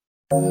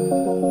Welcome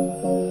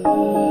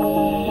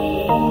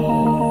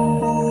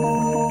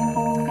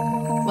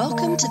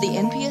to the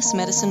NPS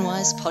Medicine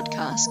Wise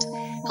podcast,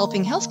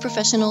 helping health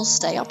professionals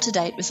stay up to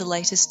date with the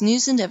latest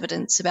news and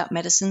evidence about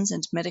medicines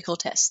and medical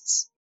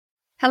tests.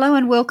 Hello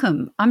and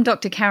welcome. I'm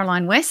Dr.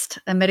 Caroline West,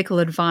 a medical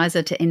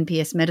advisor to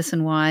NPS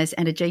Medicine Wise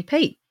and a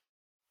GP.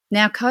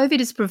 Now, COVID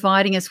is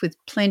providing us with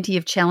plenty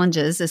of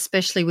challenges,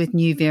 especially with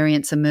new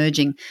variants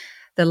emerging.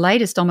 The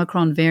latest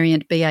Omicron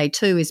variant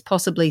BA2 is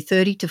possibly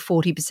 30 to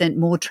 40%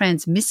 more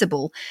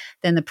transmissible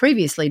than the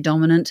previously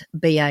dominant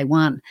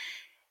BA1.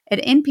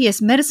 At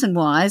NPS Medicine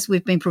Wise,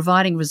 we've been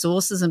providing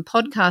resources and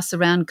podcasts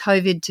around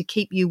COVID to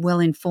keep you well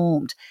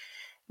informed.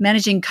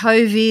 Managing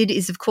COVID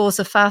is, of course,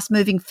 a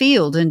fast-moving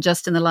field, and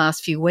just in the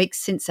last few weeks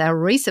since our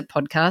recent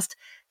podcast,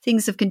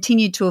 things have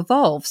continued to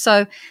evolve.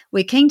 So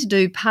we're keen to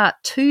do part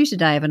 2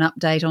 today of an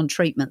update on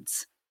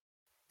treatments.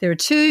 There are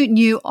 2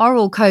 new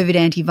oral COVID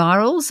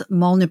antivirals,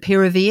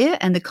 molnupiravir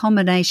and the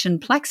combination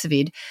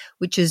Plaxivir,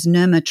 which is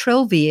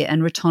nirmatrelvir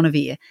and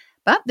ritonavir.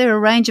 But there are a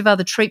range of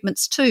other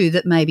treatments too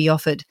that may be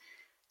offered.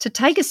 To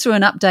take us through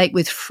an update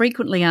with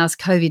frequently asked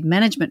COVID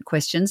management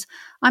questions,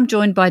 I'm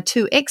joined by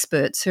 2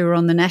 experts who are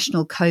on the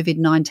National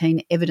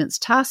COVID-19 Evidence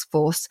Task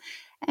Force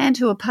and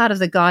who are part of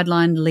the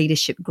Guideline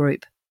Leadership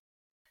Group.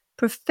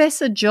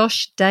 Professor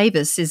Josh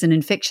Davis is an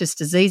infectious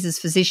diseases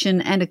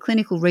physician and a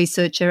clinical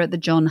researcher at the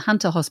John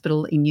Hunter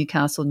Hospital in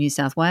Newcastle, New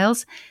South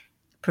Wales.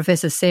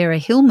 Professor Sarah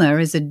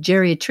Hilmer is a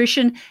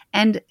geriatrician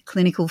and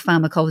clinical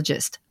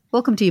pharmacologist.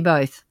 Welcome to you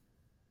both.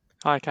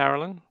 Hi,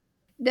 Carolyn.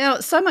 Now,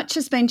 so much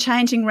has been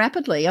changing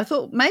rapidly. I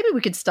thought maybe we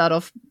could start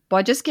off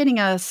by just getting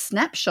a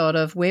snapshot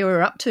of where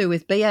we're up to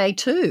with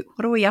BA2.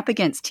 What are we up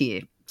against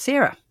here?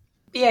 Sarah?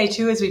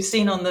 BA2, as we've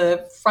seen on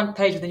the front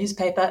page of the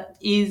newspaper,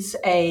 is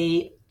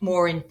a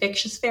more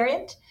infectious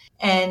variant.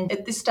 And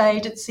at this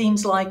stage, it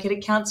seems like it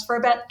accounts for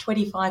about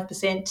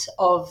 25%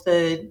 of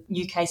the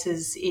new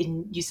cases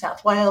in New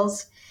South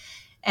Wales.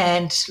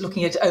 And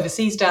looking at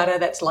overseas data,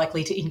 that's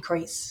likely to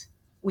increase.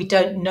 We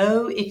don't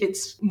know if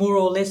it's more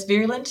or less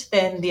virulent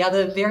than the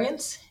other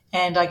variants,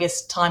 and I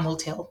guess time will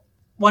tell.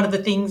 One of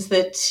the things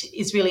that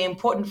is really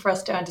important for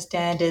us to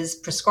understand as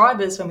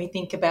prescribers when we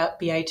think about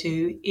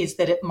BA2 is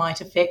that it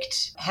might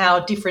affect how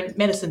different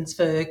medicines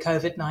for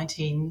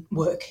COVID-19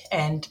 work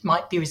and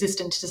might be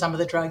resistant to some of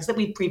the drugs that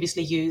we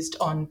previously used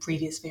on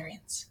previous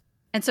variants.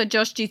 And so,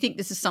 Josh, do you think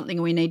this is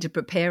something we need to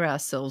prepare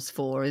ourselves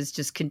for, is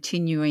just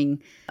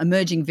continuing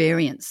emerging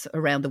variants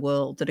around the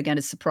world that are going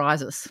to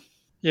surprise us?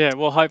 Yeah,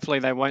 well, hopefully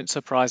they won't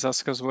surprise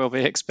us because we'll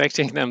be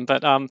expecting them.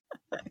 But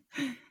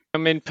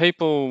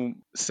people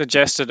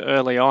suggested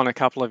early on a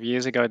couple of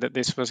years ago that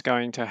this was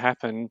going to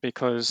happen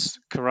because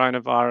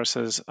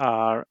coronaviruses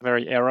are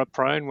very error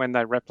prone when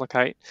they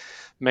replicate,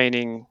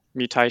 meaning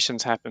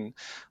mutations happen.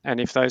 And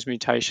if those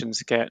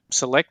mutations get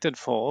selected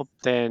for,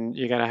 then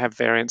you're going to have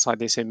variants like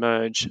this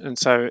emerge. And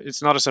so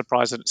it's not a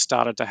surprise that it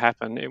started to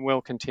happen. It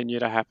will continue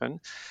to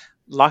happen.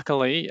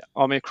 Luckily,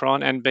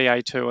 Omicron and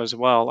BA2 as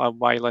well are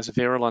way less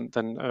virulent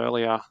than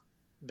earlier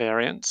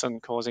variants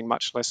and causing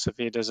much less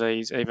severe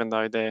disease, even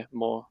though they're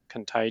more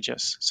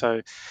contagious.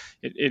 So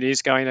it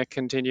is going to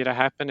continue to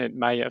happen. It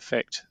may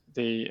affect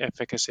the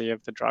efficacy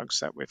of the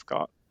drugs that we've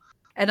got.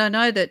 And I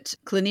know that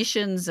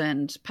clinicians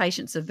and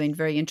patients have been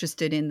very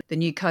interested in the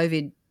new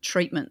COVID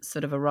treatments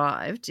that have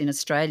arrived in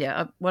Australia.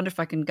 I wonder if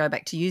I can go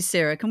back to you,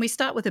 Sarah. Can we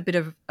start with a bit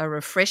of a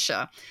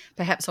refresher,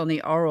 perhaps on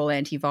the oral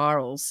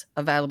antivirals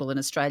available in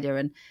Australia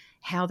and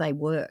how they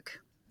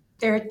work?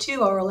 There are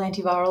 2 oral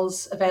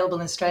antivirals available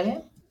in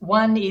Australia.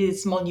 One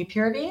is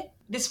molnupiravir.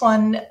 This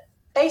one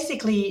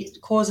basically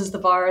causes the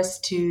virus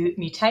to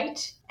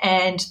mutate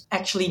and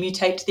actually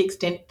mutate to the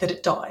extent that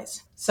it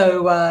dies.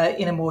 So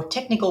in a more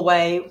technical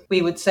way,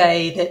 we would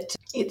say that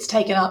it's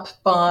taken up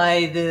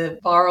by the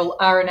viral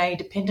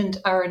RNA-dependent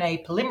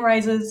RNA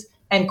polymerases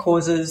and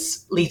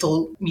causes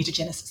lethal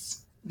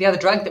mutagenesis. The other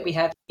drug that we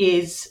have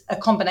is a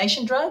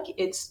combination drug.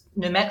 It's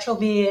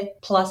nirmatrelvir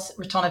plus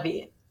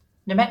ritonavir.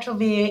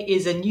 Nirmatrelvir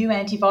is a new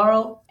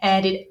antiviral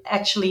and it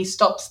actually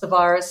stops the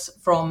virus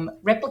from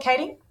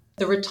replicating.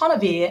 The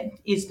ritonavir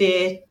is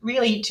there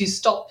really to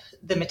stop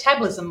the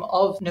metabolism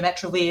of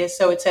nirmatrelvir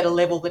so it's at a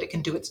level that it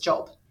can do its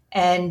job.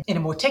 And in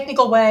a more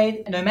technical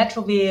way,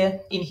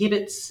 nirmatrelvir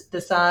inhibits the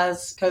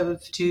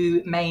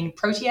SARS-CoV-2 main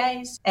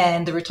protease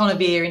and the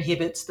ritonavir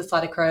inhibits the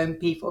cytochrome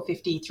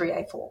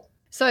P450-3A4.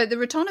 So the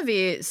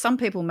ritonavir, some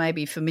people may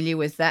be familiar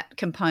with that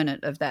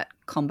component of that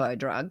combo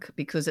drug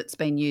because it's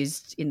been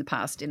used in the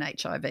past in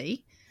HIV.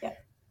 Yeah.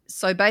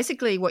 So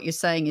basically what you're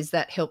saying is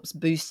that helps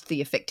boost the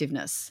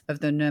effectiveness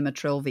of the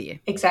nirmatrelvir.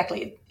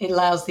 Exactly. It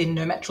allows the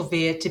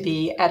nirmatrelvir to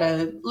be at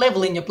a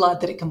level in your blood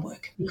that it can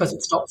work because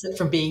it stops it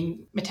from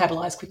being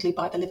metabolized quickly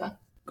by the liver.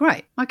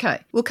 Great.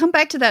 Okay. We'll come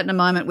back to that in a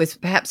moment with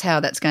perhaps how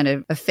that's going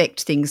to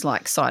affect things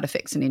like side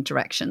effects and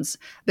interactions.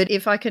 But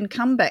if I can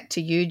come back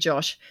to you,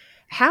 Josh,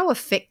 how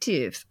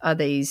effective are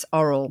these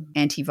oral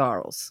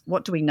antivirals?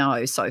 What do we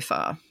know so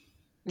far?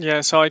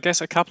 Yeah, so I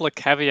guess a couple of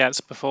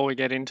caveats before we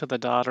get into the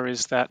data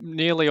is that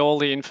nearly all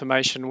the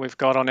information we've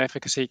got on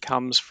efficacy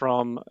comes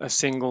from a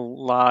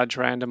single large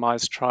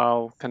randomized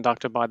trial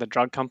conducted by the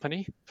drug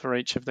company for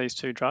each of these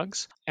two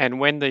drugs. And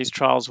when these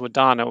trials were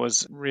done, it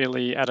was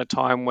really at a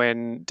time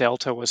when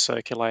Delta was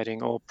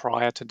circulating or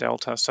prior to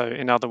Delta. So,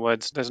 in other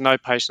words, there's no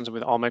patients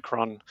with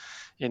Omicron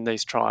in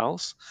these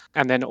trials.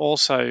 And then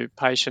also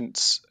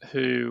patients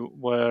who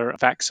were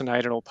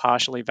vaccinated or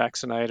partially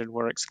vaccinated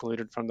were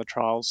excluded from the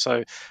trials.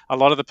 So a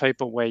lot of the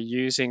people we're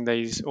using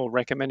these or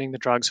recommending the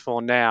drugs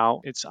for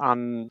now, it's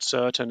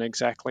uncertain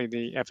exactly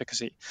the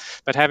efficacy.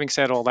 But having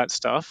said all that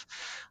stuff,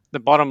 the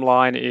bottom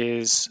line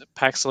is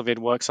Paxlovid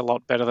works a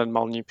lot better than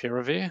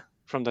Molnupiravir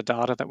from the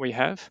data that we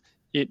have.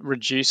 It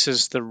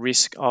reduces the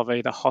risk of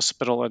either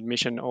hospital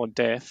admission or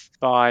death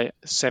by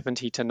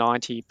 70 to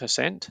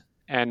 90%.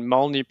 And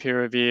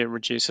Molnupiravir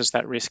reduces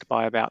that risk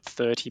by about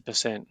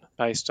 30%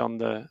 based on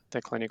the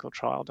clinical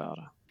trial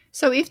data.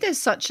 So if there's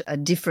such a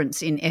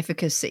difference in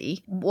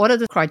efficacy, what are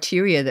the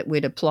criteria that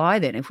we'd apply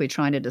then if we're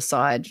trying to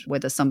decide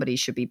whether somebody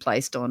should be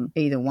placed on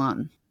either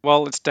one?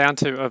 Well, it's down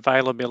to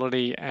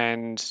availability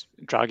and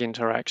drug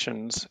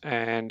interactions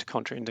and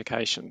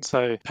contraindications.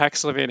 So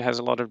Paxlovid has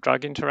a lot of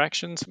drug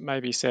interactions.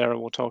 Maybe Sarah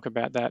will talk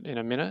about that in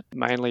a minute,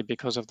 mainly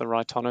because of the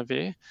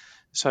ritonavir.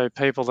 So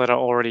people that are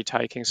already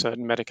taking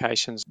certain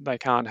medications, they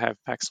can't have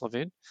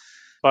Paxlovid.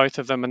 Both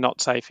of them are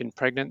not safe in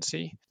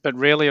pregnancy, but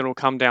really it'll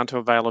come down to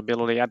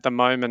availability. At the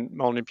moment,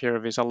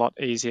 Molnupiravir is a lot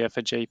easier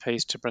for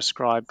GPs to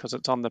prescribe because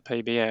it's on the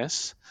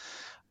PBS.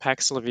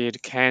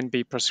 Paxlovid can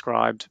be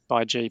prescribed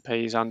by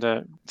GPs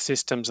under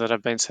systems that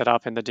have been set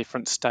up in the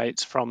different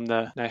states from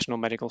the National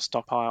Medical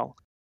Stockpile.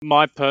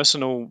 My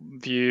personal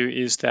view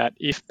is that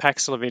if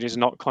Paxlovid is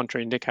not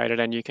contraindicated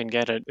and you can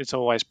get it, it's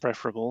always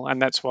preferable. And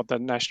that's what the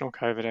National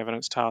COVID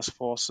Evidence Task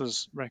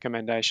Force's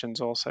recommendations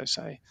also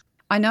say.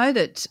 I know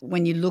that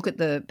when you look at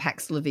the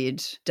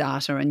Paxlovid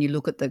data and you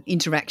look at the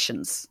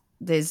interactions,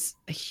 there's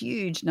a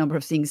huge number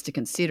of things to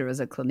consider as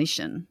a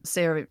clinician.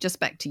 Sarah, just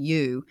back to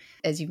you,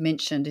 as you've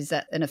mentioned, is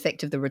that an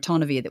effect of the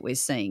ritonavir that we're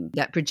seeing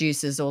that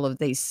produces all of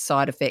these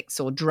side effects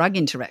or drug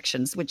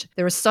interactions, which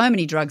there are so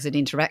many drugs that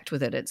interact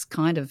with it, it's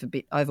kind of a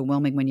bit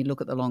overwhelming when you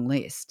look at the long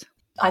list.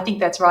 I think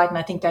that's right, and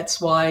I think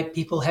that's why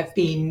people have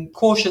been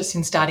cautious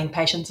in starting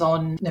patients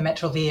on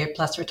nirmatrelvir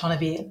plus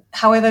ritonavir.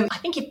 However, I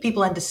think if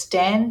people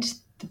understand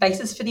the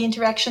basis for the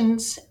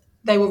interactions,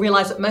 they will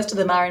realise that most of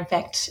them are in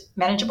fact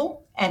manageable,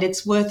 and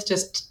it's worth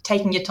just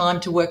taking your time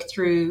to work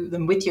through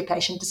them with your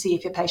patient to see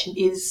if your patient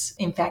is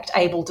in fact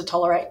able to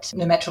tolerate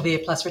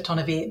nirmatrelvir plus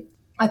ritonavir.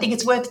 I think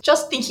it's worth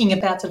just thinking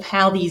about sort of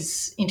how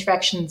these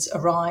interactions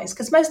arise,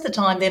 because most of the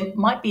time there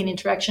might be an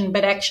interaction,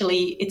 but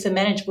actually it's a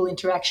manageable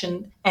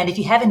interaction, and if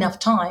you have enough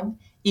time,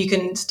 you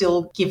can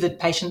still give the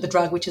patient the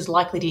drug which is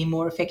likely to be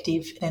more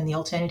effective than the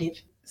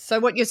alternative. So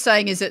what you're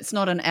saying is it's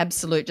not an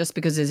absolute, just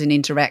because there's an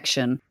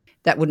interaction,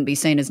 that wouldn't be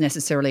seen as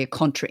necessarily a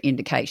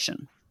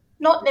contraindication?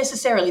 Not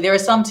necessarily. There are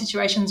some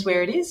situations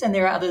where it is and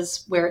there are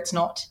others where it's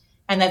not.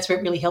 And that's where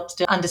it really helps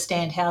to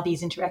understand how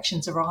these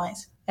interactions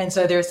arise. And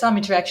so there are some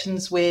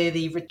interactions where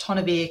the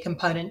ritonavir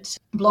component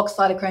blocks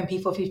cytochrome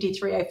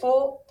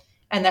P450-3A4,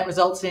 and that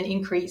results in an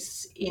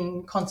increase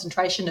in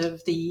concentration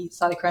of the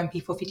cytochrome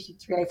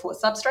P450-3A4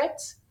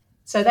 substrates.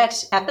 So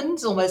that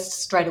happens almost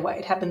straight away.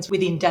 It happens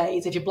within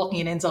days. If you're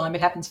blocking an enzyme,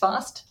 it happens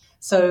fast.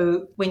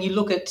 So when you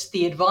look at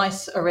the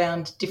advice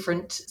around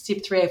different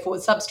CYP3A4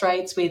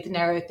 substrates with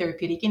narrow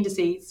therapeutic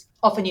indices,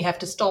 often you have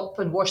to stop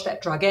and wash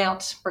that drug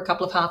out for a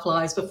couple of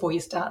half-lives before you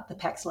start the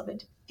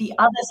Paxlovid. The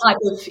other type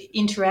of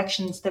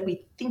interactions that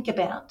we think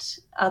about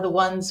are the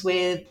ones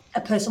where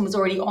a person was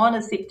already on a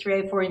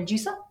CYP3A4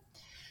 inducer.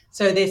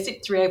 So their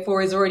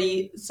CYP3A4 is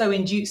already so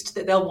induced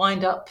that they'll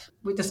wind up,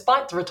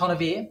 despite the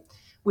ritonavir,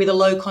 with a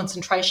low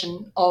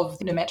concentration of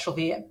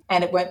nirmatrelvir,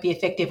 and it won't be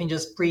effective in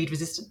just breed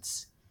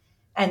resistance.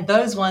 And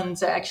those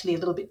ones are actually a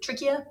little bit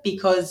trickier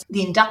because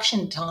the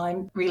induction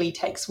time really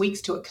takes weeks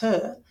to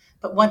occur.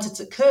 But once it's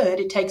occurred,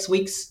 it takes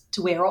weeks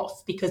to wear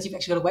off because you've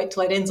actually got to wait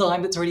till that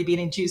enzyme that's already been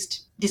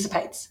induced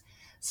dissipates.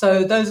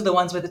 So those are the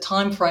ones where the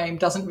time frame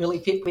doesn't really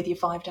fit with your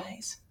 5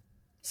 days.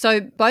 So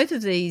both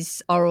of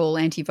these oral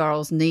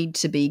antivirals need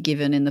to be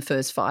given in the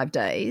first 5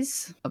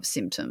 days of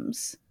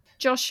symptoms.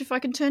 Josh, if I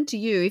can turn to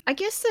you, I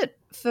guess that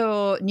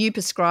for new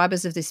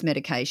prescribers of this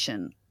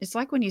medication, it's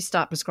like when you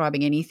start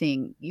prescribing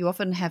anything, you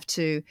often have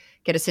to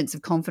get a sense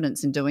of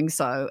confidence in doing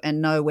so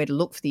and know where to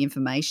look for the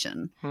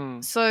information.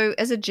 So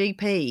as a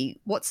GP,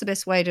 what's the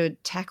best way to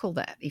tackle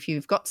that? If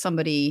you've got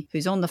somebody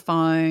who's on the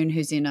phone,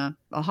 who's in a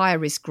higher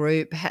risk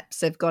group,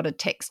 perhaps they've got a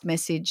text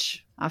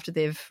message after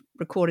they've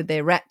recorded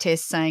their RAT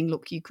test saying,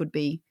 look, you could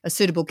be a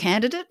suitable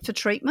candidate for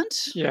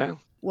treatment. Yeah.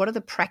 What are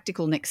the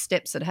practical next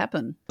steps that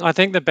happen? I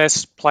think the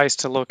best place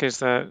to look is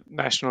the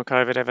National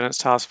COVID Evidence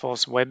Task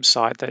Force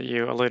website that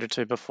you alluded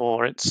to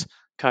before. It's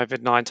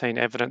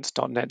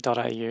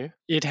covid19evidence.net.au.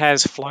 It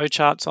has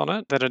flowcharts on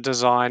it that are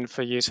designed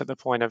for use at the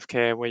point of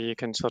care where you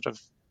can sort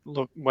of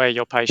look where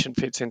your patient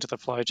fits into the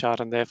flowchart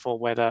and therefore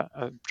whether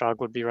a drug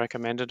would be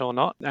recommended or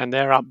not. And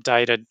they're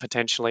updated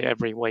potentially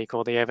every week,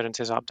 or the evidence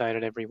is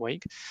updated every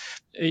week.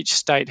 Each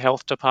state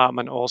health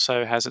department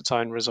also has its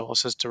own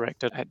resources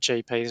directed at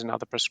GPs and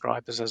other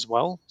prescribers as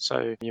well.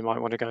 So you might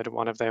want to go to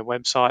one of their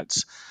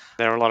websites.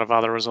 There are a lot of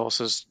other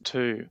resources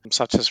too,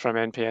 such as from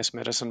NPS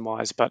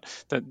MedicineWise, but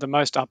the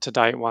most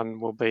up-to-date one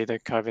will be the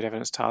COVID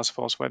Evidence Task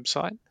Force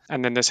website.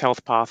 And then there's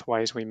health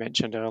pathways we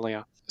mentioned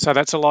earlier. So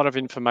that's a lot of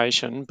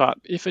information, but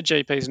if a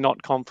GP is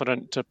not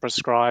confident to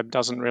prescribe,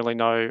 doesn't really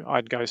know,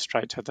 I'd go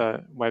straight to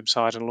the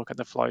website and look at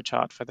the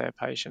flowchart for their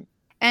patient.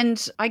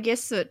 And I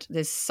guess that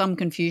there's some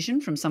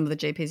confusion from some of the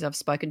GPs I've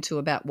spoken to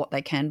about what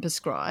they can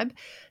prescribe.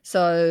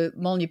 So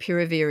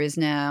molnupiravir is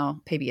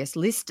now PBS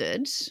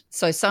listed.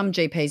 So some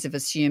GPs have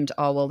assumed,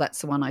 oh, well, that's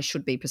the one I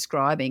should be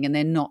prescribing, and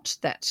they're not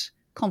that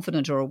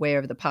confident or aware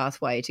of the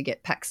pathway to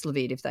get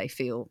Paxlovid if they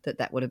feel that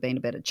that would have been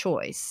a better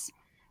choice.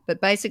 But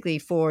basically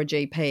for a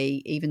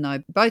GP, even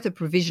though both are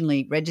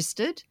provisionally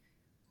registered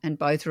and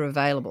both are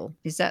available,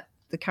 is that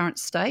the current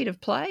state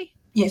of play?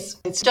 Yes,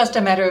 it's just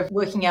a matter of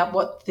working out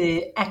what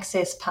the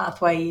access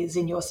pathway is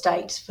in your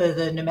state for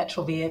the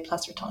nirmatrelvir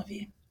plus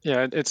ritonavir.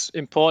 Yeah, it's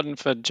important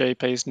for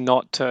GPs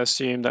not to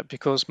assume that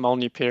because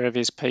molnupiravir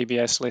is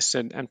PBS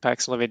listed and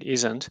Paxlovid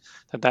isn't,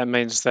 that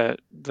means that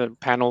the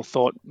panel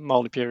thought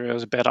molnupiravir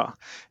was better.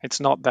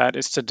 It's not that.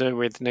 It's to do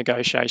with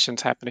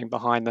negotiations happening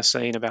behind the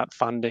scene about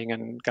funding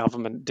and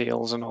government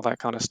deals and all that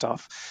kind of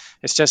stuff.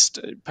 It's just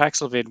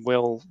Paxlovid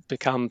will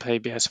become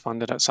PBS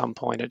funded at some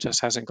point. It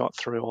just hasn't got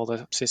through all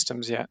the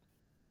systems yet.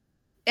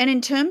 And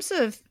in terms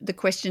of the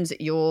questions that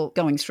you're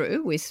going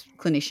through with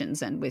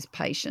clinicians and with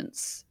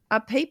patients, are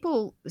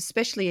people,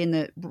 especially in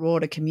the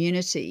broader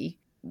community,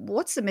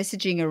 what's the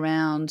messaging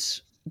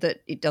around that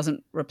it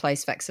doesn't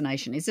replace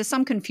vaccination? Is there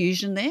some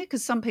confusion there?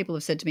 Because some people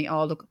have said to me,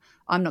 oh, look,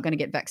 I'm not going to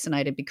get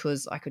vaccinated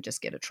because I could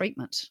just get a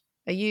treatment.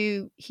 Are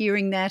you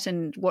hearing that?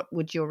 And what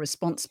would your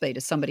response be to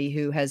somebody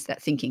who has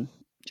that thinking?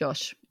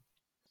 Josh?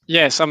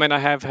 Yes, I mean, I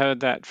have heard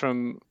that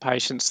from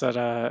patients that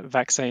are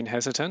vaccine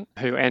hesitant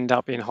who end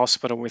up in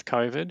hospital with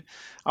COVID.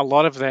 A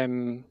lot of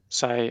them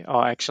say,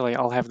 oh, actually,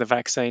 I'll have the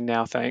vaccine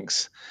now,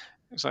 thanks.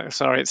 So,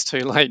 sorry, it's too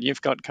late.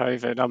 You've got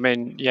COVID. I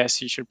mean,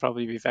 yes, you should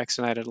probably be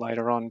vaccinated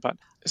later on. But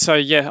so,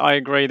 yeah, I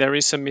agree. There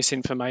is some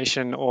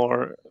misinformation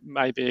or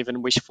maybe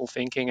even wishful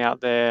thinking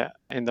out there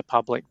in the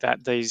public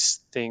that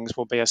these things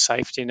will be a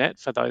safety net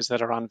for those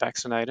that are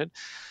unvaccinated.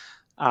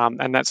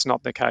 And that's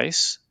not the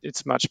case.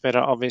 It's much better,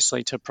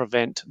 obviously, to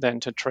prevent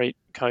than to treat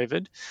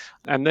COVID.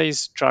 And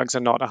these drugs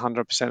are not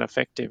 100%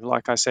 effective.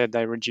 Like I said,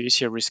 they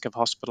reduce your risk of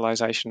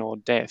hospitalisation or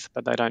death,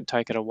 but they don't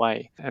take it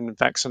away. And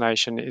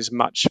vaccination is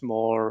much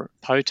more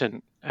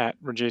potent at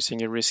reducing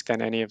your risk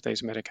than any of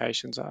these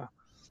medications are.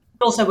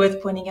 Also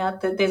worth pointing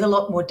out that there's a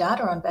lot more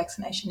data on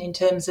vaccination in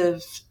terms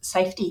of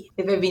safety.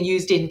 They've been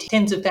used in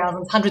tens of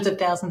thousands, hundreds of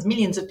thousands,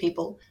 millions of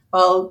people,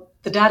 while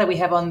the data we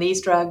have on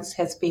these drugs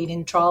has been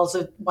in trials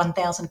of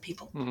 1,000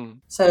 people. Mm-hmm.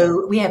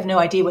 So we have no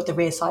idea what the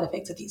rare side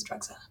effects of these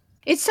drugs are.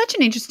 It's such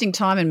an interesting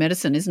time in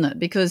medicine, isn't it?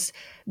 Because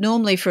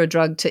normally for a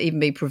drug to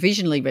even be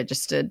provisionally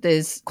registered,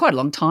 there's quite a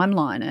long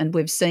timeline. And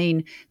we've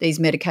seen these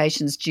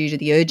medications, due to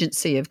the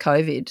urgency of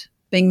COVID,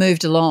 being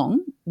moved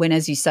along when,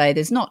 as you say,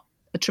 there's not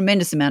a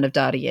tremendous amount of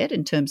data yet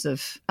in terms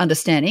of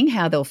understanding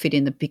how they'll fit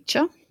in the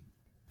picture.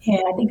 Yeah,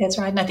 I think that's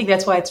right. And I think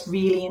that's why it's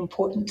really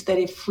important that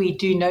if we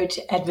do note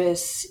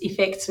adverse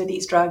effects for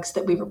these drugs,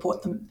 that we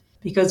report them.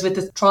 Because with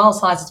the trial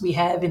sizes we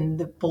have in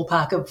the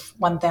ballpark of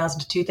 1,000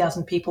 to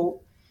 2,000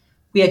 people,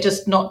 we are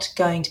just not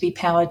going to be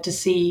powered to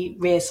see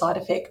rare side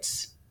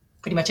effects.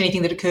 Pretty much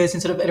anything that occurs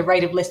in sort of at a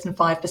rate of less than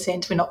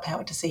 5%, we're not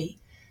powered to see.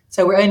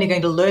 So we're only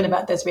going to learn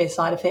about those rare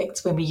side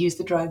effects when we use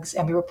the drugs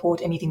and we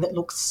report anything that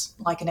looks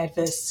like an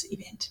adverse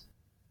event.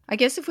 I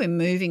guess if we're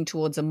moving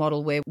towards a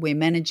model where we're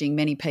managing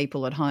many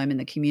people at home in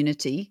the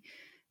community,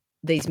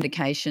 these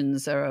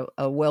medications are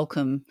a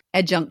welcome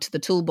adjunct to the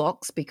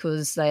toolbox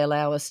because they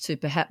allow us to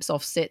perhaps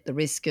offset the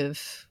risk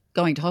of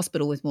going to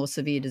hospital with more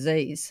severe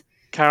disease.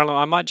 Caroline,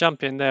 I might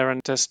jump in there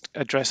and just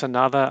address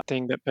another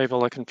thing that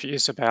people are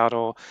confused about,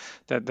 or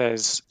that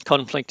there's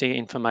conflicting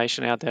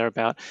information out there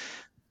about.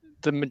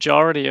 The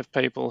majority of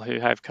people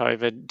who have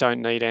COVID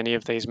don't need any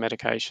of these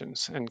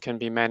medications and can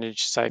be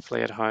managed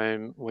safely at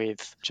home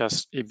with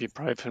just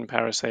ibuprofen,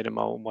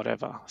 paracetamol,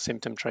 whatever,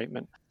 symptom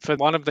treatment. For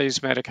one of these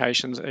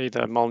medications,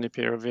 either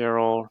molnupiravir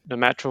or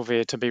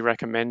nirmatrelvir to be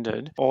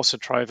recommended, or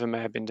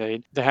sotrovimab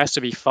indeed, there has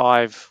to be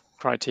 5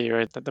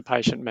 criteria that the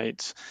patient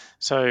meets.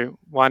 So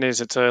one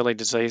is it's early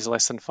disease,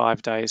 less than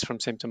 5 days from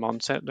symptom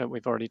onset that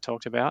we've already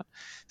talked about.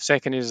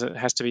 Second is it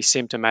has to be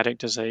symptomatic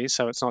disease,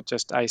 so it's not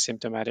just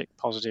asymptomatic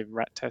positive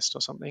rat test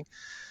or something.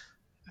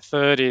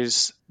 Third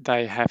is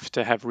they have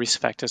to have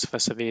risk factors for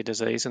severe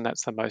disease, and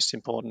that's the most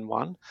important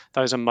one.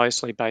 Those are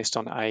mostly based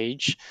on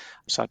age,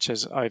 such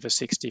as over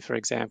 60, for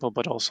example,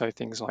 but also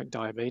things like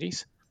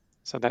diabetes.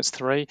 So that's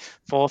 3.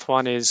 Fourth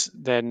one is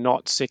they're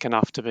not sick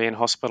enough to be in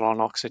hospital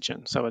on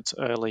oxygen, so it's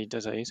early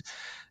disease.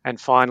 And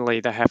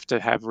finally, they have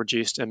to have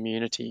reduced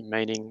immunity,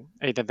 meaning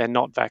either they're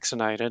not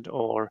vaccinated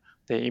or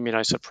they're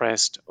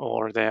immunosuppressed,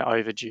 or they're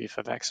overdue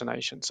for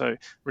vaccination. So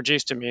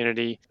reduced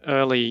immunity,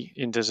 early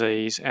in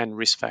disease, and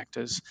risk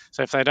factors.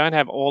 So if they don't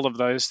have all of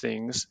those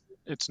things,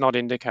 it's not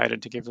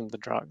indicated to give them the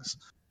drugs.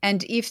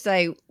 And if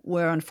they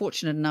were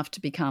unfortunate enough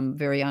to become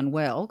very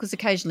unwell, because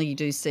occasionally you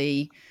do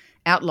see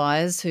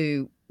outliers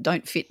who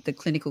don't fit the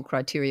clinical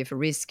criteria for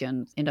risk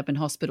and end up in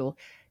hospital,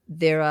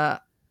 there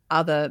are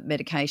other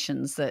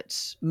medications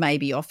that may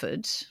be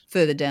offered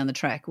further down the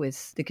track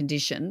with the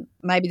condition.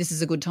 Maybe this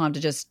is a good time to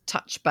just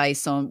touch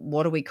base on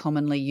what are we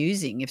commonly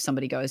using if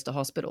somebody goes to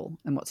hospital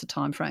and what's the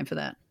time frame for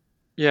that?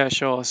 Yeah,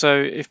 sure. So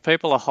if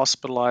people are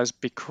hospitalised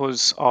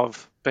because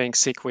of being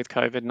sick with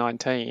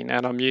COVID-19,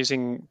 and I'm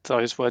using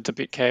those words a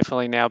bit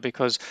carefully now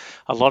because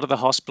a lot of the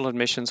hospital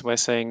admissions we're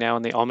seeing now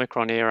in the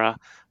Omicron era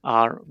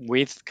are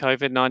with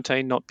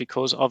COVID-19, not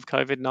because of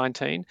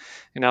COVID-19.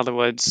 In other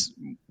words,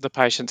 the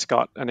patient's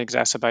got an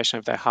exacerbation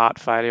of their heart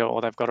failure,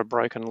 or they've got a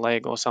broken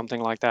leg or something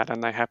like that,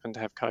 and they happen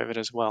to have COVID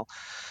as well.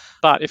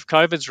 But if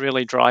COVID's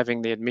really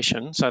driving the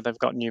admission, so they've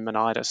got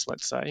pneumonitis,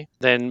 let's say,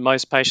 then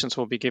most patients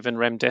will be given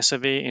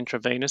remdesivir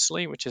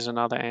intravenously, which is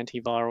another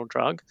antiviral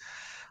drug.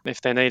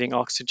 If they're needing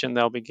oxygen,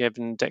 they'll be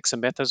given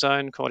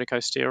dexamethasone,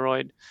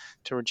 corticosteroid,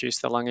 to reduce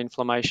the lung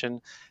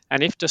inflammation.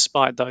 And if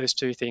despite those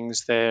two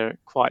things they're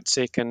quite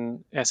sick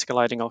and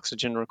escalating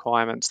oxygen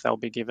requirements, they'll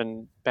be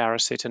given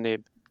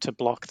baricitinib to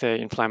block their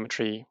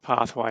inflammatory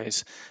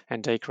pathways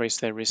and decrease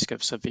their risk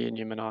of severe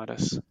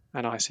pneumonitis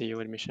and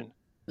ICU admission.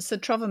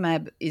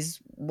 Sotrovimab is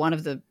one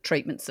of the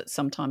treatments that's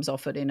sometimes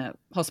offered in a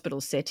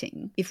hospital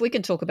setting. If we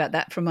can talk about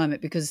that for a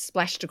moment, because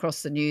splashed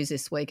across the news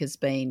this week has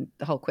been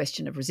the whole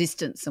question of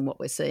resistance and what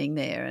we're seeing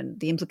there and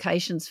the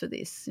implications for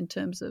this in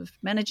terms of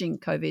managing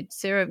COVID.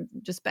 Sarah,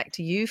 just back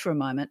to you for a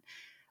moment.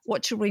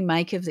 What should we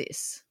make of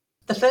this?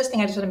 The first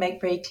thing I just want to make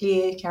very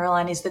clear,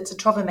 Caroline, is that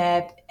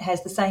sotrovimab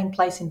has the same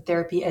place in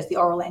therapy as the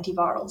oral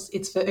antivirals.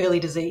 It's for early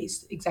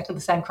disease, exactly the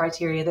same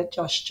criteria that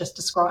Josh just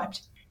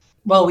described.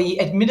 While we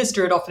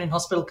administer it often in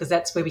hospital because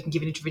that's where we can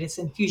give an intravenous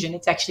infusion,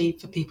 it's actually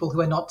for people who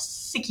are not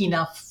sick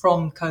enough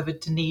from COVID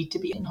to need to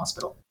be in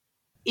hospital.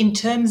 In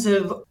terms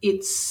of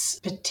its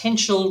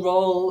potential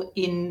role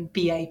in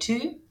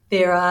BA2,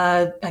 there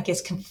are,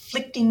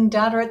 conflicting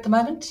data at the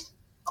moment.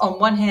 On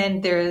one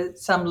hand, there are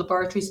some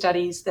laboratory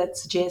studies that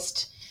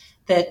suggest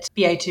that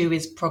BA2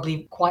 is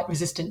probably quite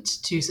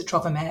resistant to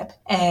sotrovimab.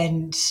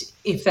 And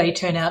if they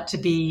turn out to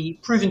be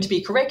proven to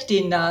be correct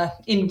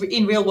in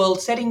real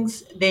world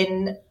settings,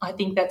 then I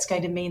think that's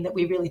going to mean that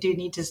we really do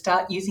need to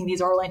start using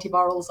these oral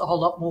antivirals a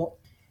whole lot more.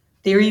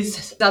 There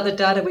is other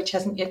data which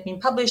hasn't yet been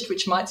published,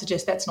 which might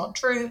suggest that's not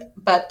true.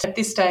 But at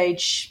this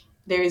stage,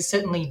 there is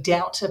certainly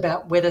doubt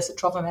about whether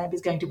sotrovimab is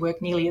going to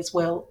work nearly as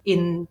well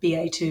in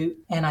BA2.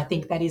 And I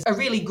think that is a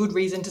really good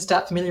reason to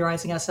start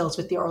familiarising ourselves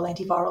with the oral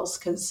antivirals,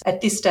 because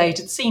at this stage,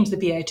 it seems the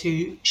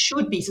BA2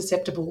 should be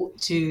susceptible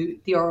to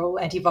the oral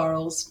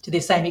antivirals to the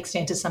same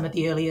extent as some of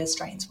the earlier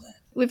strains were.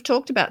 We've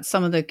talked about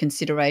some of the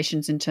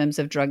considerations in terms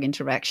of drug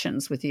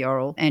interactions with the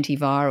oral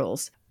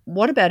antivirals.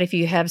 What about if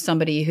you have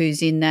somebody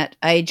who's in that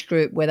age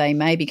group where they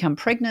may become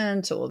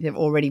pregnant or they're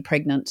already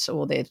pregnant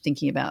or they're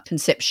thinking about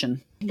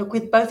conception? Look,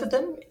 with both of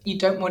them, you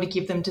don't want to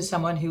give them to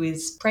someone who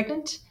is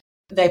pregnant.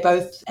 They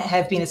both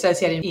have been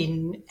associated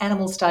in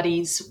animal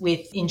studies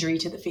with injury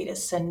to the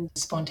fetus and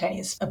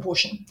spontaneous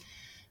abortion.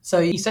 So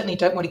you certainly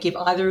don't want to give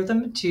either of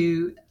them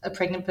to a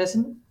pregnant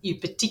person. You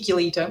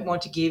particularly don't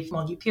want to give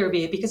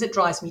molnupiravir because it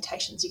drives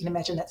mutations. You can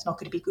imagine that's not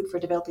going to be good for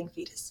a developing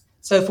fetus.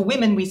 So for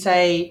women, we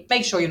say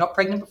make sure you're not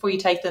pregnant before you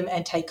take them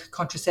and take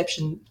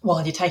contraception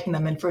while you're taking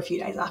them and for a few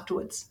days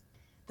afterwards.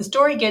 The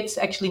story gets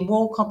actually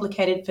more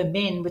complicated for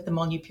men with the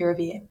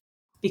molnupiravir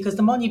because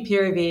the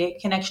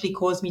molnupiravir can actually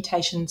cause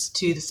mutations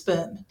to the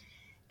sperm.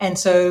 And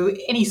so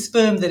any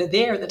sperm that are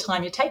there at the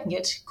time you're taking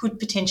it could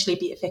potentially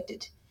be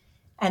affected.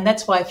 And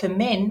that's why for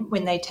men,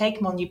 when they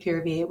take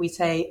molnupiravir, we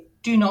say,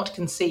 do not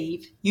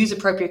conceive, use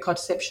appropriate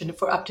contraception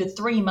for up to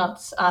 3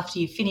 months after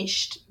you've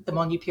finished the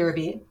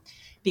molnupiravir,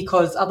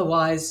 because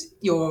otherwise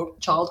your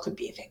child could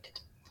be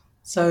affected.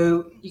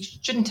 So you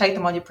shouldn't take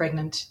them while you're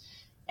pregnant.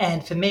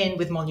 And for men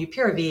with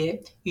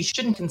molnupiravir, you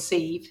shouldn't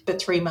conceive for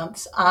 3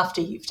 months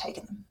after you've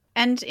taken them.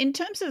 And in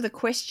terms of the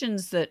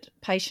questions that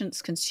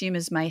patients,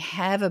 consumers may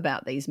have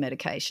about these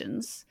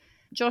medications,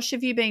 Josh,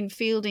 have you been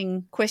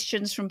fielding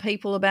questions from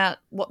people about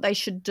what they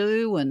should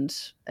do? And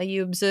are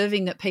you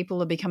observing that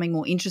people are becoming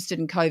more interested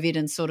in COVID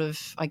and sort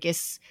of,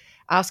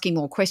 asking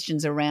more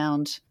questions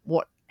around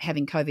what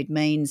having COVID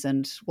means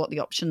and what the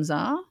options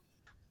are?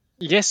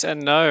 Yes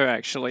and no,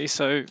 actually.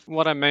 So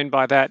what I mean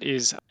by that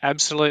is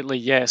absolutely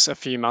yes a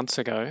few months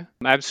ago,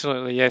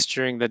 absolutely yes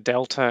during the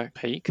Delta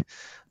peak.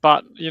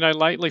 But,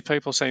 lately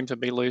people seem to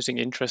be losing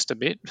interest a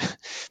bit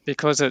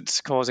because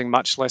it's causing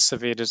much less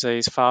severe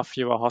disease, far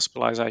fewer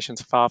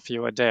hospitalizations, far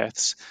fewer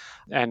deaths,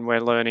 and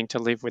we're learning to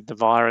live with the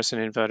virus in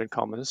inverted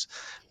commas.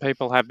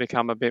 People have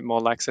become a bit more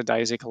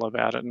lackadaisical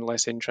about it and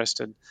less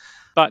interested.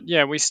 But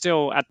yeah, we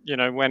still,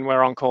 when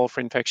we're on call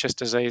for infectious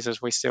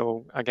diseases, we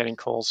still are getting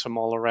calls from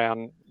all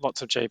around,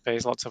 lots of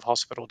GPs, lots of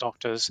hospital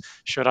doctors.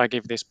 Should I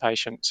give this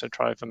patient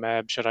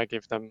sotrovimab? Should I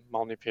give them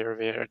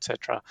molnupiravir,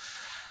 etc.?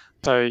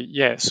 So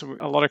yes,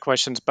 a lot of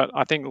questions, but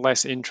I think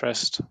less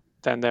interest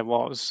than there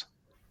was.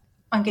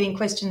 I'm getting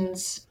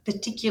questions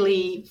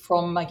particularly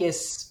from, I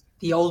guess,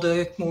 the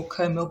older, more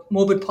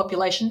comorbid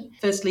population.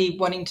 Firstly,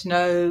 wanting to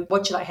know,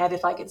 what should I have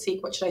if I get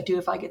sick? What should I do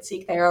if I get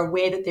sick? They are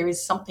aware that there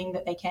is something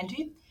that they can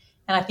do.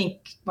 And I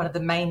think one of the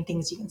main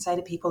things you can say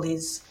to people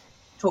is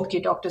talk to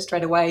your doctor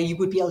straight away. You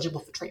would be eligible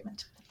for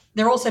treatment.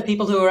 There are also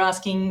people who are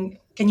asking,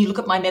 can you look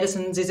at my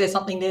medicines? Is there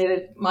something there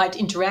that might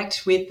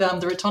interact with the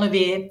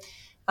ritonavir?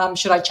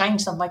 Should I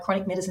change some of my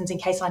chronic medicines in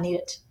case I need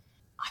it?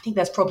 I think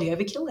that's probably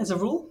overkill as a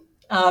rule.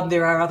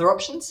 There are other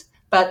options,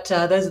 but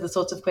those are the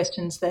sorts of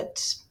questions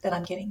that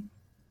I'm getting.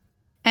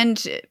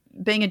 And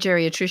being a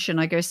geriatrician,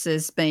 I guess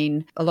there's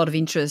been a lot of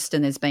interest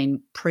and there's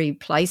been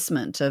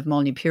pre-placement of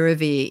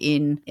molnupiravir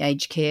in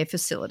aged care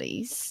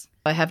facilities.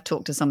 I have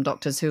talked to some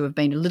doctors who have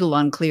been a little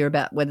unclear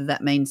about whether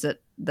that means that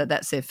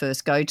that's their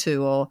first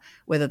go-to or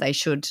whether they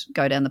should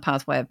go down the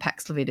pathway of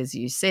Paxlovid, as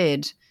you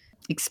said,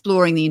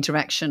 exploring the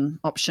interaction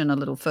option a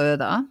little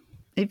further.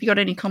 Have you got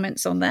any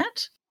comments on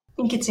that?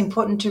 I think it's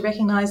important to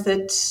recognise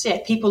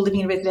that people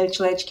living in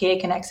residential aged care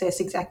can access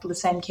exactly the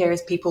same care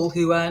as people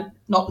who are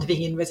not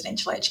living in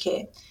residential aged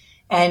care.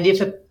 And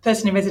if a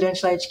person in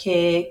residential aged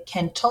care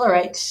can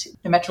tolerate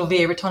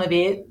nirmatrelvir,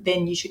 ritonavir,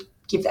 then you should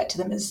give that to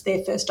them as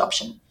their first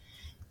option.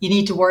 You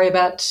need to worry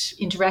about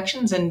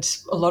interactions, and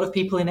a lot of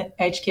people in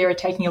aged care are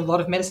taking a lot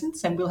of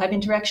medicines and will have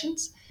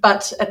interactions.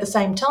 But at the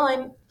same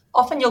time,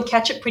 often you'll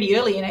catch it pretty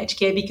early in aged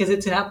care because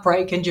it's an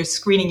outbreak and you're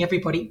screening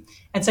everybody.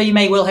 And so you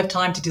may well have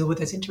time to deal with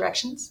those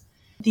interactions.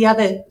 The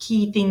other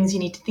key things you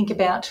need to think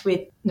about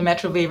with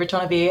nirmatrelvir,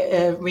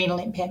 ritonavir, renal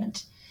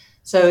impairment.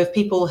 So if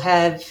people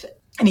have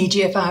an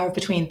eGFR of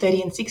between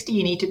 30 and 60,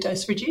 you need to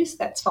dose reduce.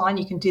 That's fine,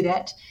 you can do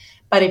that.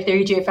 But if their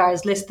eGFR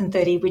is less than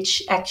 30,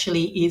 which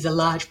actually is a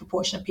large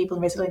proportion of people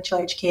in residential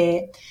aged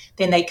care,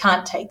 then they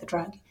can't take the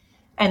drug.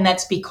 And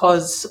that's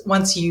because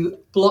once you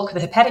block the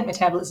hepatic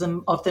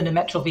metabolism of the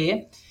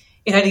nirmatrelvir,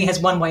 it only has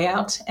one way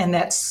out, and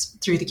that's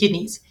through the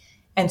kidneys.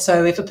 And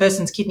so if a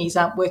person's kidneys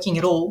aren't working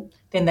at all,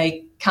 then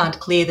they can't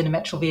clear the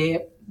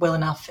nirmatrelvir well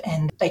enough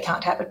and they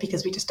can't have it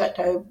because we just don't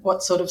know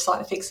what sort of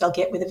side effects they'll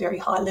get with a very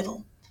high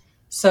level.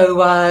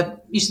 So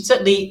you should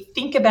certainly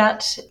think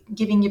about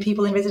giving your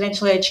people in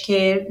residential aged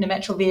care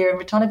nirmatrelvir and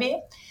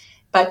ritonavir,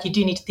 but you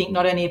do need to think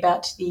not only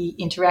about the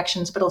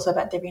interactions but also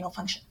about their renal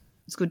function.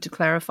 It's good to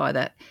clarify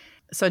that.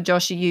 So,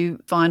 Josh, are you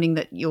finding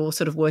that you're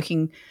sort of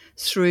working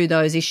through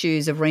those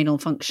issues of renal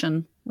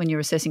function when you're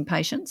assessing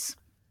patients?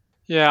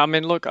 Yeah, I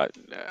mean, look,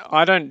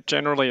 I don't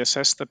generally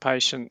assess the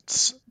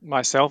patients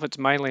myself. It's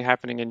mainly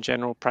happening in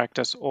general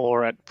practice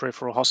or at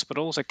peripheral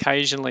hospitals.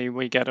 Occasionally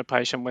we get a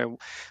patient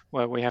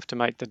where we have to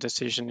make the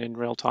decision in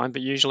real time,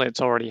 but usually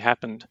it's already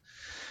happened.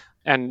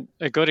 And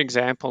a good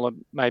example of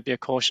maybe a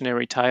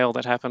cautionary tale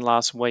that happened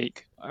last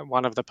week,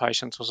 one of the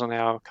patients was on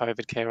our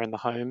COVID care in the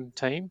home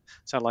team,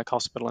 so like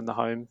hospital in the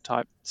home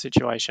type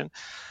situation.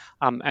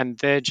 And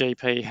their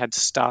GP had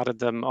started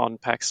them on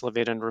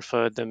Paxlovid and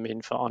referred them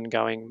in for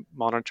ongoing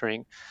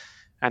monitoring.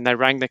 And they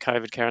rang the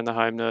COVID care and the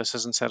home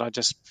nurses and said, I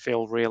just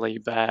feel really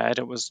bad.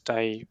 It was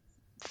day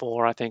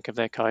 4, I think, of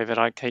their COVID.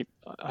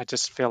 I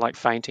just feel like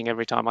fainting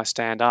every time I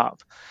stand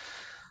up.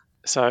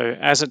 So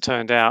as it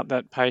turned out,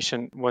 that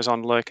patient was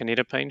on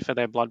lercanidipine for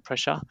their blood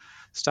pressure,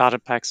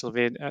 started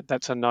Paxlovid.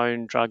 That's a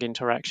known drug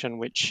interaction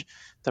which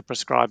the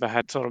prescriber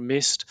had sort of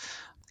missed.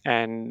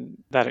 And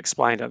that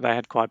explained it. They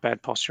had quite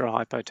bad postural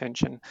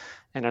hypotension,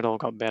 and it all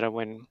got better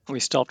when we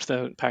stopped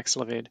the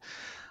Paxlovid.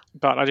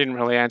 But I didn't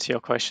really answer your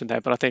question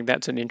there, but I think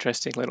that's an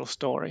interesting little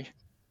story.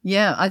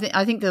 Yeah,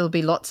 I think there'll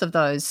be lots of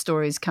those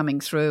stories coming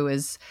through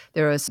as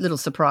there are little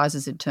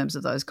surprises in terms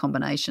of those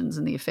combinations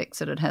and the effects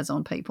that it has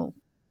on people.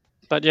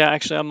 But yeah,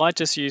 actually, I might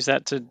just use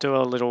that to do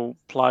a little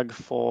plug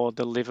for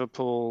the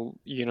Liverpool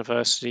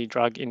University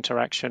Drug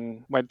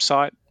Interaction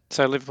website.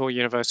 So Liverpool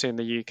University in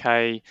the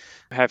UK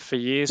have for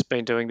years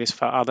been doing this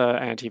for other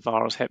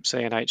antivirals, Hep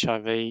C and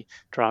HIV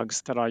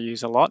drugs that I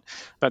use a lot.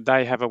 But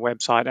they have a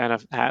website and an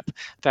app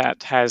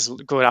that has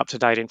good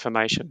up-to-date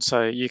information.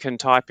 So you can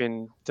type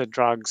in the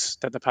drugs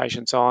that the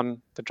patient's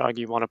on, the drug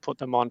you want to put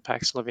them on,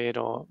 Paxlovid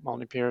or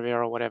molnupiravir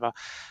or whatever,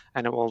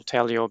 and it will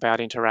tell you about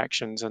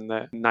interactions and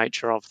the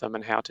nature of them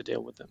and how to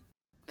deal with them.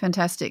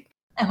 Fantastic.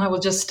 And I will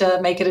just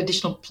make an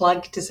additional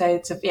plug to say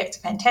it's a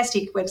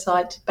fantastic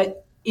website,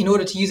 but in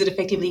order to use it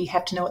effectively, you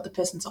have to know what the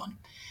person's on.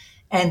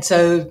 And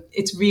so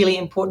it's really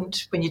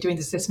important when you're doing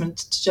the assessment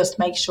to just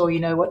make sure you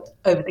know what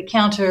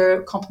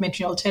over-the-counter,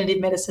 complementary alternative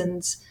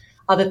medicines,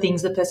 other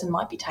things the person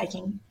might be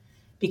taking,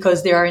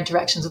 because there are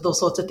interactions with all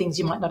sorts of things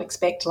you might not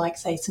expect, like,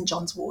 say, St.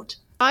 John's wort.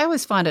 I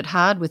always find it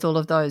hard with all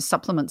of those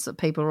supplements that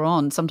people are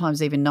on,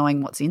 sometimes even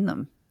knowing what's in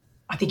them.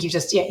 I think you've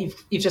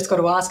just got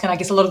to ask, and I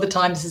guess a lot of the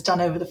time this is done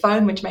over the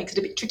phone, which makes it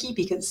a bit tricky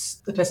because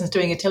the person's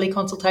doing a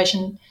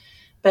teleconsultation.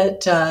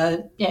 But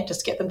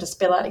just get them to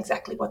spell out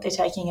exactly what they're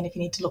taking, and if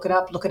you need to look it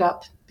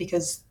up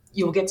because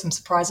you will get some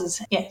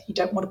surprises. Yeah, you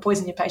don't want to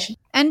poison your patient.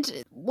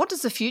 And what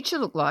does the future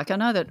look like? I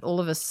know that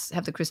all of us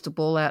have the crystal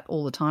ball out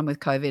all the time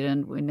with COVID,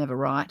 and we're never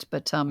right,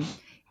 but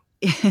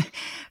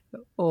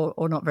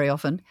or not very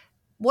often.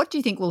 What do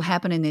you think will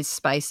happen in this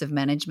space of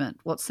management?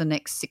 What's the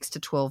next 6 to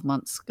 12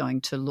 months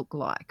going to look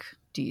like,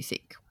 do you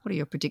think? What are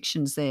your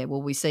predictions there?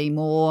 Will we see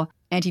more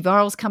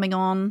antivirals coming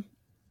on?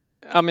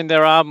 I mean,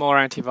 there are more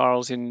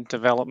antivirals in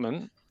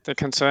development. The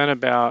concern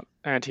about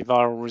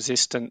antiviral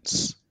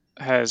resistance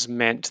has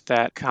meant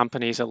that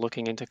companies are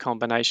looking into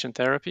combination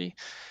therapy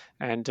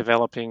and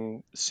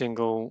developing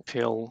single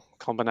pill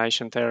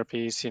combination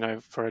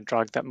therapies, for a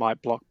drug that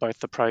might block both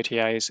the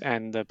protease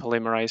and the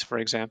polymerase, for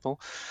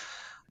example.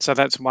 So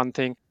that's one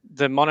thing.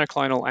 The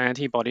monoclonal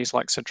antibodies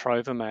like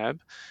sotrovimab,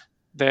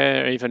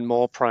 they're even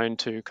more prone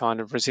to kind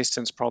of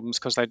resistance problems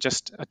because they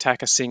just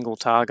attack a single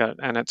target,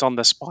 and it's on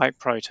the spike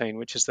protein,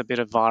 which is the bit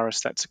of virus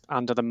that's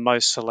under the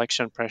most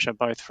selection pressure,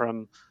 both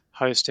from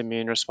host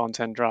immune response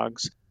and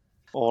drugs,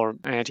 or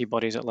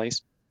antibodies at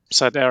least.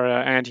 So there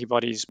are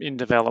antibodies in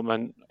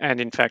development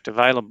and in fact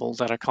available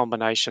that are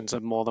combinations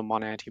of more than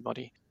one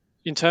antibody.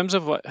 In terms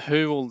of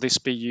who will this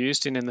be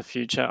used in the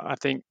future, I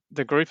think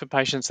the group of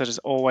patients that is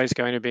always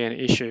going to be an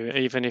issue,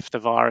 even if the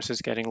virus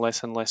is getting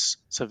less and less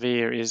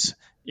severe, is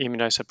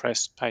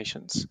immunosuppressed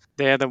patients.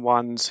 They're the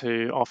ones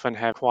who often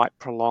have quite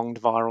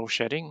prolonged viral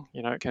shedding.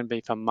 It can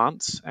be for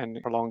months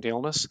and prolonged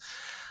illness.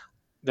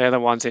 They're the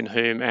ones in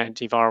whom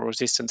antiviral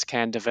resistance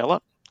can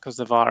develop because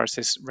the virus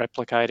is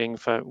replicating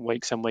for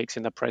weeks and weeks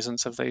in the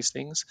presence of these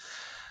things.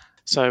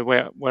 So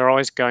we're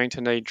always going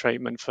to need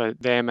treatment for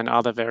them and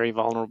other very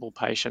vulnerable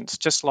patients,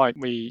 just like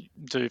we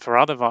do for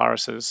other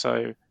viruses.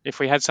 So if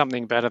we had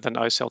something better than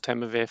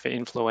oseltamivir for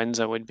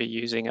influenza, we'd be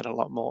using it a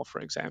lot more,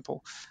 for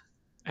example,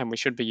 and we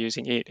should be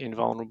using it in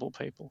vulnerable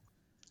people.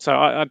 So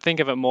I think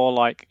of it more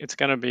like it's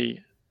going to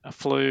be a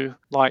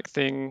flu-like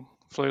thing,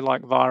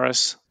 flu-like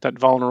virus that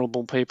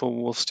vulnerable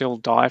people will still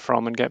die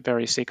from and get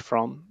very sick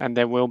from, and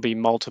there will be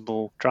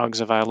multiple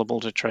drugs available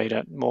to treat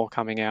it, more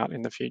coming out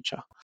in the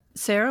future.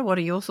 Sarah, what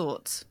are your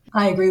thoughts?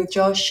 I agree with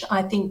Josh.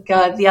 I think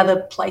the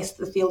other place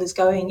the field is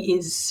going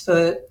is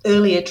for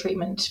earlier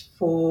treatment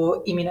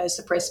for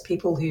immunosuppressed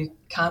people who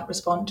can't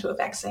respond to a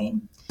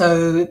vaccine.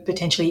 So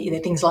potentially either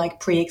things like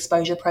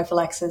pre-exposure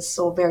prophylaxis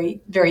or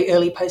very, very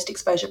early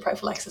post-exposure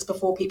prophylaxis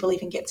before people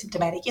even get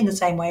symptomatic, in the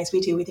same way as we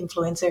do with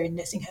influenza in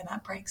nursing home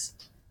outbreaks.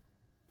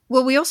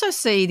 Well, we also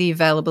see the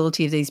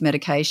availability of these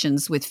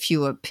medications with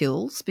fewer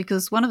pills,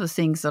 because one of the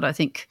things that I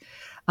think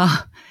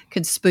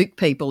can spook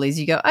people is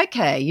you go,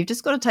 okay, you've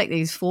just got to take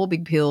these 4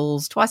 big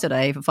pills twice a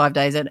day for 5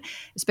 days, and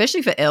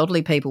especially for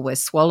elderly people where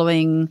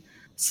swallowing,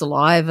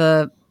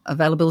 saliva,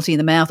 availability in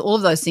the mouth, all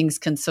of those things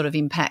can sort of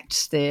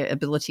impact their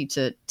ability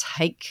to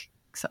take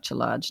such a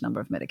large number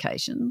of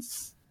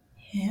medications.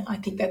 Yeah, I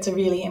think that's a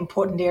really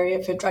important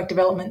area for drug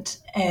development,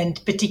 and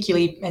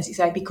particularly, as you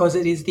say, because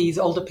it is these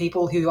older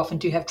people who often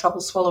do have trouble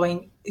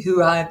swallowing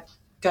who are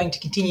going to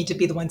continue to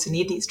be the ones who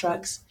need these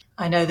drugs.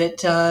 I know that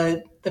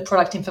the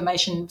product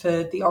information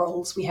for the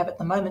orals we have at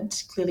the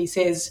moment clearly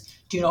says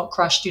do not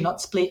crush, do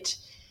not split.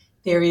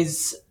 There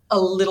is a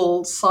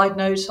little side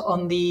note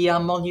on the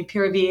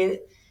molnupiravir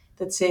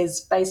that says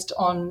based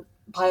on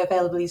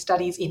bioavailability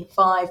studies in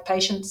 5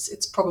 patients,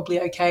 it's probably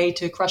okay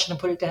to crush it and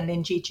put it down an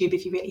NG tube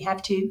if you really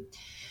have to.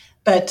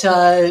 But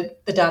the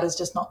data's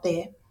just not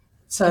there.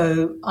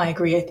 So I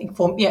agree. I think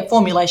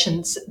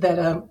formulations that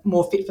are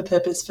more fit for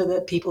purpose for the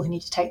people who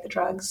need to take the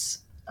drugs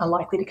are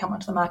likely to come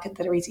onto the market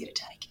that are easier to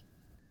take.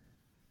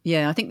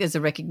 Yeah, I think there's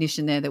a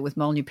recognition there that with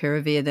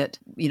molnupiravir that,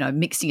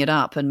 mixing it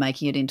up and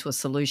making it into a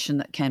solution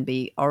that can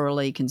be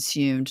orally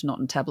consumed, not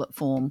in tablet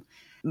form,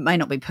 may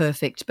not be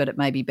perfect, but it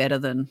may be better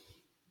than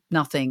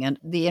nothing. And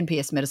the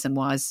NPS Medicine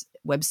Wise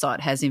website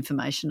has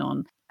information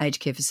on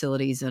aged care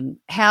facilities and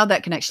how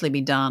that can actually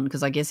be done,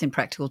 because I guess in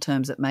practical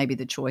terms it may be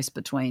the choice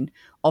between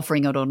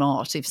offering it or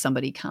not if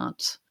somebody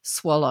can't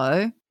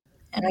swallow.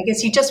 And I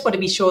guess you just want to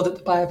be sure that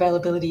the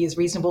bioavailability is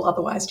reasonable,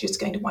 otherwise you're just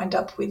going to wind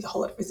up with a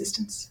whole lot of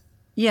resistance.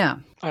 Yeah.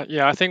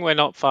 I think we're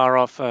not far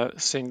off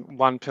seeing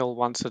 1 pill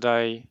once a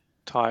day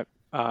type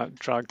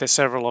drug. There's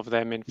several of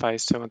them in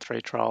phase 2 and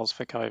 3 trials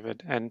for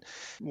COVID. And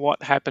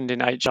what happened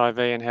in HIV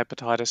and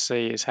hepatitis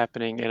C is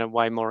happening in a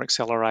way more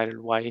accelerated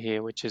way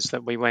here, which is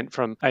that we went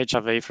from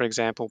HIV, for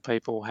example,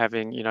 people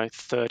having,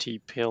 30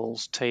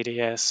 pills,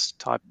 TDS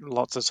type,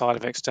 lots of side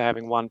effects, to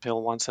having 1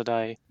 pill once a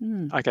day.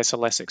 I guess a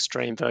less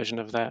extreme version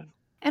of that.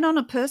 And on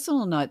a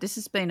personal note, this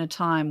has been a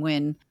time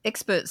when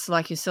experts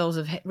like yourselves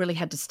have really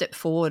had to step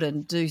forward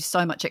and do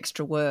so much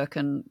extra work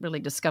and really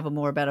discover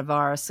more about a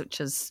virus which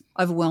has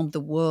overwhelmed the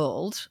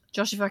world.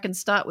 Josh, if I can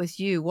start with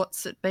you,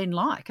 what's it been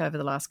like over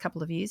the last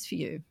couple of years for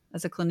you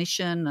as a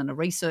clinician and a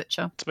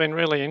researcher? It's been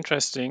really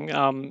interesting.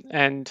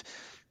 And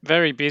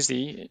very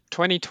busy.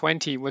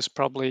 2020 was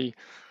probably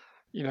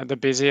the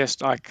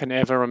busiest I can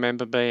ever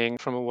remember being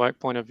from a work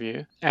point of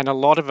view. And a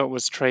lot of it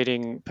was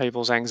treating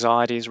people's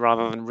anxieties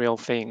rather than real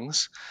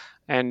things.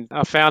 And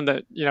I found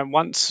that,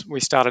 once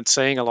we started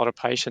seeing a lot of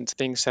patients,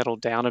 things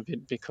settled down a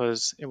bit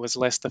because it was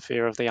less the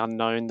fear of the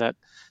unknown that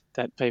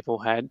people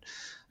had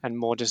and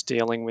more just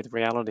dealing with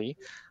reality.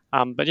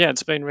 But yeah,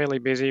 it's been really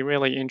busy,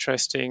 really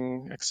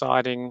interesting,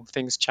 exciting,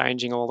 things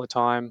changing all the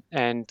time.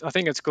 And I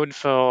think it's good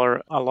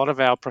for a lot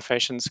of our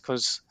professions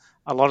because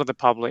a lot of the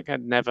public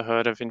had never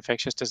heard of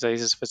infectious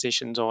diseases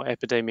physicians or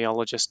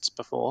epidemiologists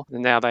before.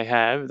 And now they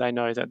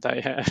know that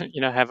they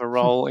have a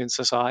role in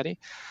society.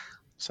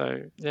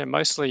 So, yeah,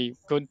 mostly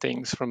good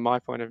things from my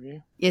point of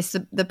view. Yes,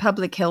 the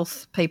public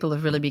health people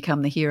have really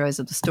become the heroes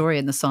of the story,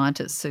 and the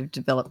scientists who've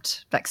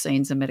developed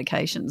vaccines and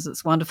medications.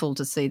 It's wonderful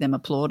to see them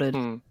applauded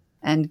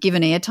and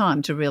given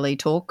airtime to really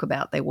talk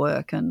about their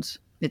work, and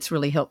it's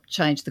really helped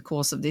change the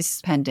course of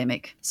this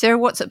pandemic. Sarah,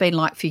 what's it been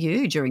like for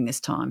you during this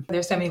time? There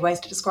are so many ways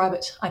to describe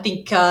it. I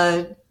think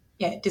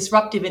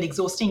disruptive and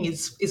exhausting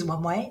is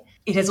one way.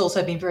 It has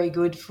also been very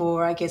good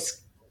for, I guess,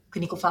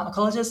 clinical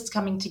pharmacologists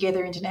coming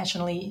together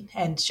internationally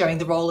and showing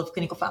the role of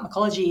clinical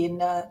pharmacology in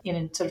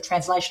sort of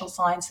translational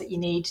science that you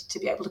need to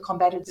be able to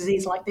combat a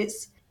disease like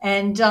this.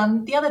 And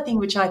the other thing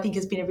which I think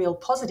has been a real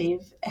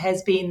positive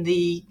has been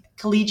the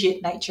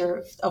collegiate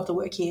nature of the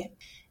work here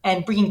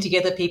and bringing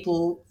together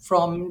people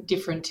from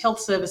different health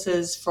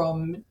services,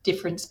 from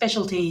different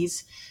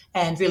specialties,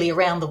 and really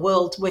around the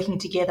world working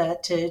together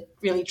to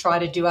really try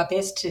to do our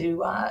best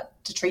to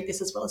treat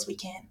this as well as we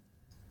can.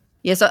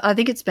 Yes, I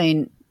think it's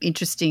been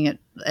interesting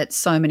at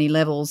so many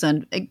levels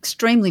and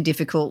extremely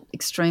difficult,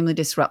 extremely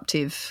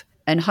disruptive.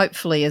 And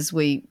hopefully as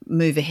we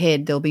move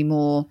ahead, there'll be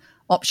more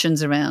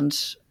options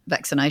around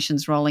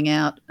vaccinations rolling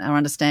out, our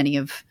understanding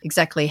of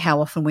exactly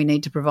how often we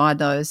need to provide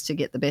those to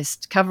get the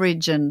best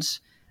coverage, and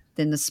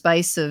then the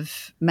space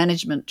of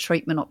management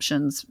treatment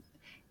options.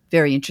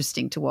 Very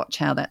interesting to watch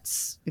how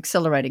that's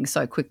accelerating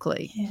so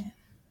quickly. Yeah.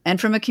 And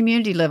from a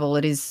community level,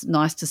 it is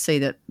nice to see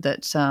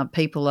that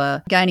people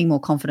are gaining more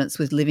confidence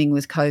with living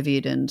with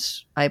COVID and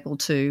able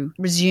to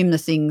resume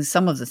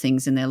some of the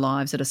things in their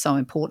lives that are so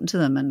important to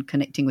them, and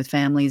connecting with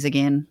families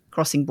again,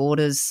 crossing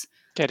borders.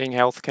 Getting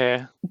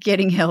healthcare.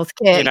 Getting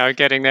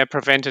their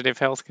preventative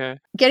healthcare.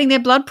 Getting their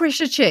blood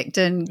pressure checked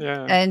and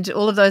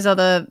all of those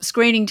other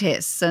screening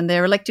tests and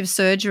their elective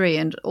surgery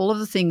and all of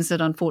the things that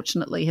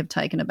unfortunately have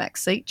taken a back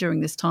seat during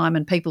this time,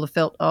 and people have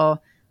felt, I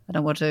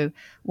don't want to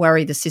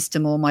worry the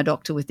system or my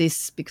doctor with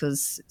this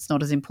because it's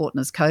not as important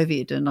as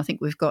COVID. And I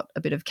think we've got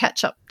a bit of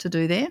catch-up to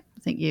do there. I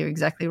think you're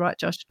exactly right,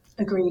 Josh.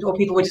 Agreed. Or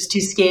people were just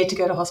too scared to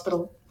go to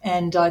hospital.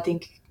 And I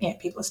think,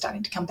 people are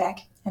starting to come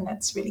back, and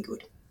that's really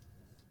good.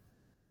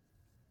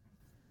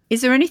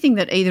 Is there anything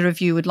that either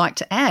of you would like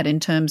to add in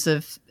terms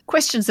of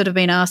questions that have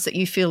been asked that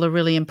you feel are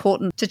really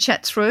important to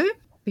chat through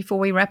before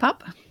we wrap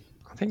up?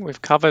 I think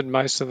we've covered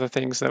most of the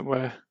things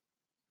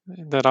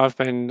that I've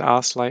been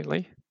asked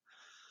lately.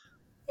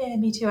 Yeah,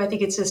 me too. I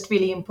think it's just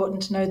really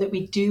important to know that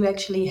we do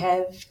actually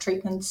have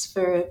treatments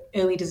for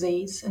early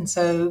disease. And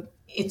so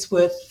it's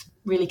worth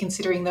really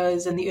considering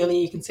those. And the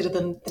earlier you consider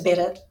them, the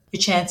better your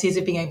chance is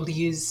of being able to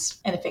use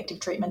an effective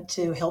treatment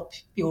to help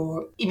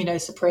your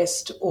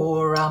immunosuppressed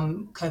or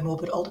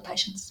comorbid older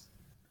patients.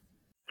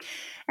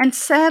 And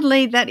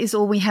sadly, that is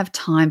all we have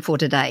time for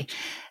today.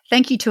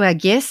 Thank you to our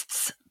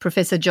guests,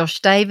 Professor Josh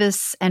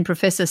Davis and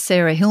Professor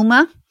Sarah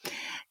Hilmer.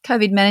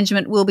 COVID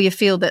management will be a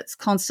field that's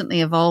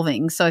constantly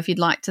evolving, so if you'd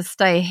like to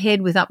stay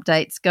ahead with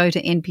updates, go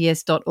to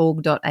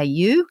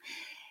nps.org.au.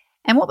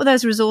 And what were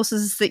those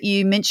resources that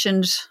you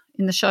mentioned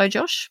in the show,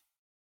 Josh?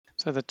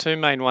 So the two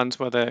main ones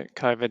were the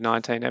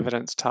COVID-19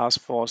 Evidence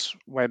Task Force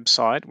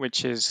website,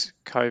 which is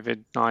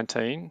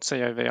COVID-19,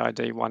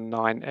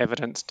 COVID-19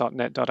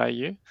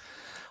 evidence.net.au,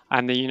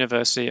 and the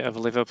University of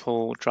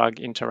Liverpool Drug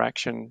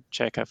Interaction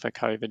Checker for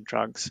COVID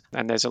drugs.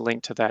 And there's a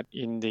link to that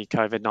in the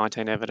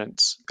COVID-19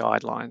 evidence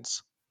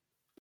guidelines.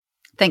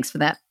 Thanks for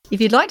that. If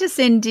you'd like to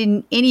send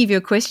in any of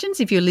your questions,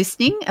 if you're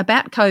listening,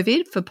 about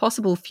COVID for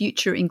possible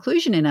future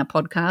inclusion in our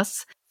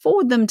podcasts,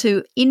 forward them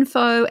to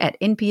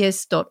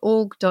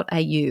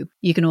info@nps.org.au.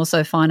 You can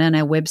also find on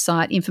our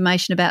website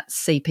information about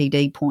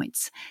CPD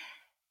points.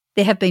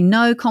 There have been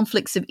no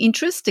conflicts of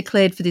interest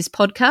declared for this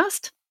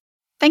podcast.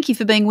 Thank you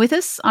for being with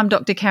us. I'm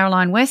Dr.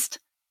 Caroline West.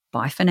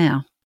 Bye for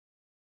now.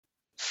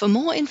 For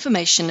more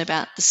information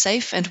about the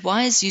safe and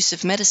wise use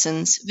of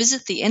medicines,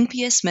 visit the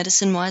NPS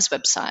Medicine Wise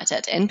website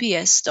at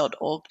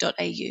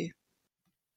nps.org.au.